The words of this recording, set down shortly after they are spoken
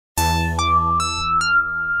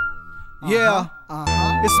Yeah,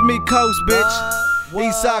 it's me, Cos, bitch.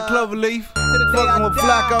 Eastside Cloverleaf, fucking with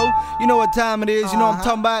Flacco. You know what time it is, you know what I'm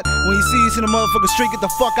talking about. When you see us in the motherfucking street, get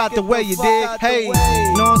the fuck out the way, you dig? Hey, you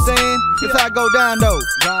know what I'm saying? It's how I go down though.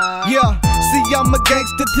 Yeah, see, I'm a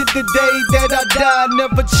gangster to the day that I die.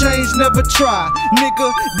 Never change, never try.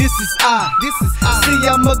 Nigga, this is I. See,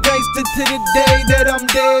 I'm a gangster to the day that I'm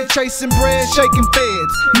dead. Chasing bread, shaking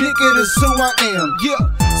feds. Nigga, this who I am. Yeah.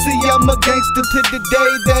 See, I'm a gangster to the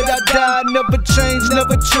day that I die. Never change,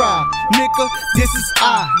 never try. Nigga, this is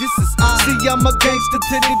I. See, I'm a gangster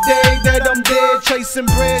to the day that I'm dead. Chasing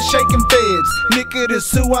bread, shaking feds. Nigga, this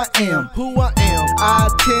who I am.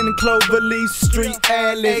 I-10 Cloverleaf Street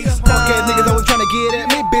Alley. Punk ass niggas always tryna get at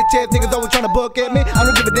me. Bitch ass niggas always tryna book at me. I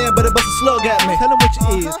don't give a damn, but it bust a slug at me. Tell them what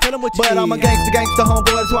you is. But I'm a gangster, homeboy,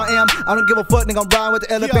 that's who I am. I don't give a fuck, nigga, I'm riding with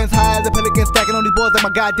the elephants. High as a pelican, stacking on these boys like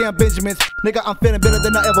my goddamn Benjamins. Nigga, I'm feeling better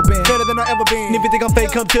than I ever been. And if you think I'm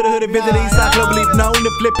fake, come to the hood and visit Eastside Cloverleaf. Known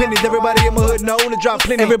to flip pennies, everybody in my hood known to drop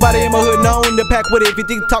plenty. Everybody in my hood known to pack with it. If you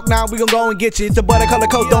think talk now, we gon' go and get you. It's a boy that color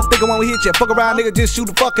code, don't think it when we hit you. Fuck around, nigga, just shoot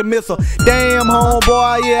a fucking missile. Damn,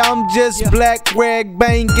 homeboy, yeah, I'm just black rag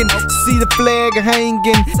banging. See the flag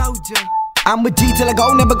hanging. I'm a G till I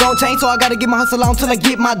go, never gon' change, so I gotta get my hustle on till I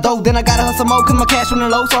get my dough. Then I gotta hustle more cause my cash running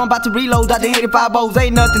low, so I'm about to reload. Out the 85 O's,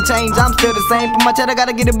 ain't nothing changed, I'm still the same. For my cheddar,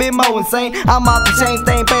 gotta get a bit more insane. I'm off the chain,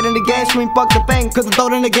 staying paid in the game, scream fuck the fame. Cause I'm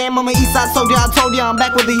throwed in the game, I'm an Eastside soldier. I told ya I'm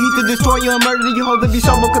back with the heat to destroy you and murder you hoes if you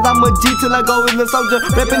sober. Cause I'm a G till I go as a soldier.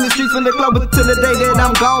 Reppin' the streets from the club till the day that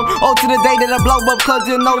I'm gone. Oh, to the day that I blow up, cause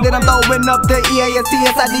you know that I'm throwing up the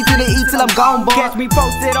EASTSID to the E till I'm gone, boy. Catch me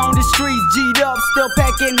posted on the streets, G'd up, still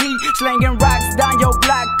packing heat, slanging rocks down your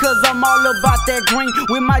block, cause I'm all about that green.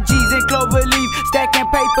 With my G's in Cloverleaf, stacking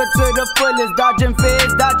paper to the fullest, dodging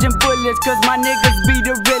feds, dodging bullets, cause my niggas be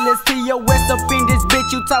the realest. TOS up in this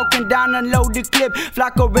bitch, you talking down, unload the clip.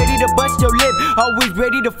 Flacco ready to bust your lip, always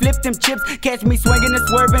ready to flip them chips. Catch me swinging and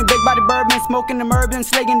swerving, big body bourbon, smoking the urban,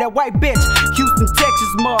 slaying that white bitch. Houston,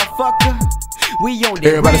 Texas, motherfucker. We on that.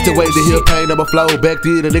 Everybody still waiting to hear pain on my flow. Back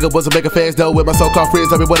then, the nigga wasn't making fast dough. With my so-called friends,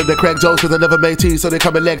 I be wanting to crack jokes, cause I never made tea, so they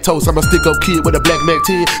call me lactose. I'm a stick-up kid with a black Mac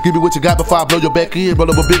 10. Give me what you got before I blow your back in. Roll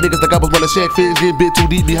over big niggas like I was one of Shaq Finn's. Getting bit too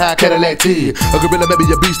deep behind Cadillac 10. A gorilla, maybe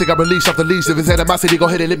a beast, think I released off the leash. If it's animosity, go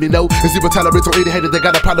ahead and let me know. And zero tolerance on any hater, they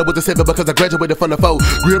got a problem with the 7 because I graduated from the 4.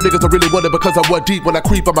 Grim niggas don't really want it because I went deep when I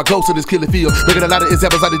creep on my ghost in this killing field. Making a lot of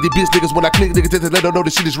examples out of these bitch niggas when I click niggas just to let them know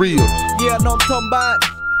this shit is real. Yeah, I know I'm talking about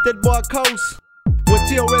that boy Cos. With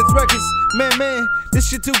TOS Records, man, this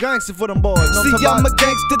shit too gangster for them boys. See, I'm a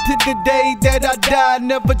gangster to the day that I die.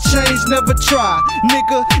 Never change, never try.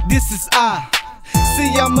 Nigga, this is I.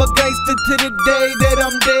 See, I'm a gangster to the day that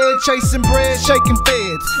I'm dead. Chasing bread, shaking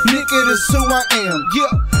feds. Nigga, this who I am.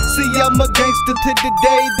 Yeah. See, I'm a gangster to the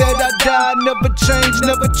day that I die. Never change,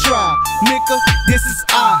 never try. Nigga, this is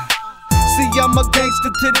I. See, I'm a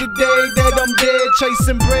gangster to the day that I'm dead.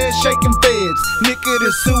 Chasing bread, shaking feds. Nigga,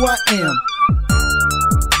 this who I am.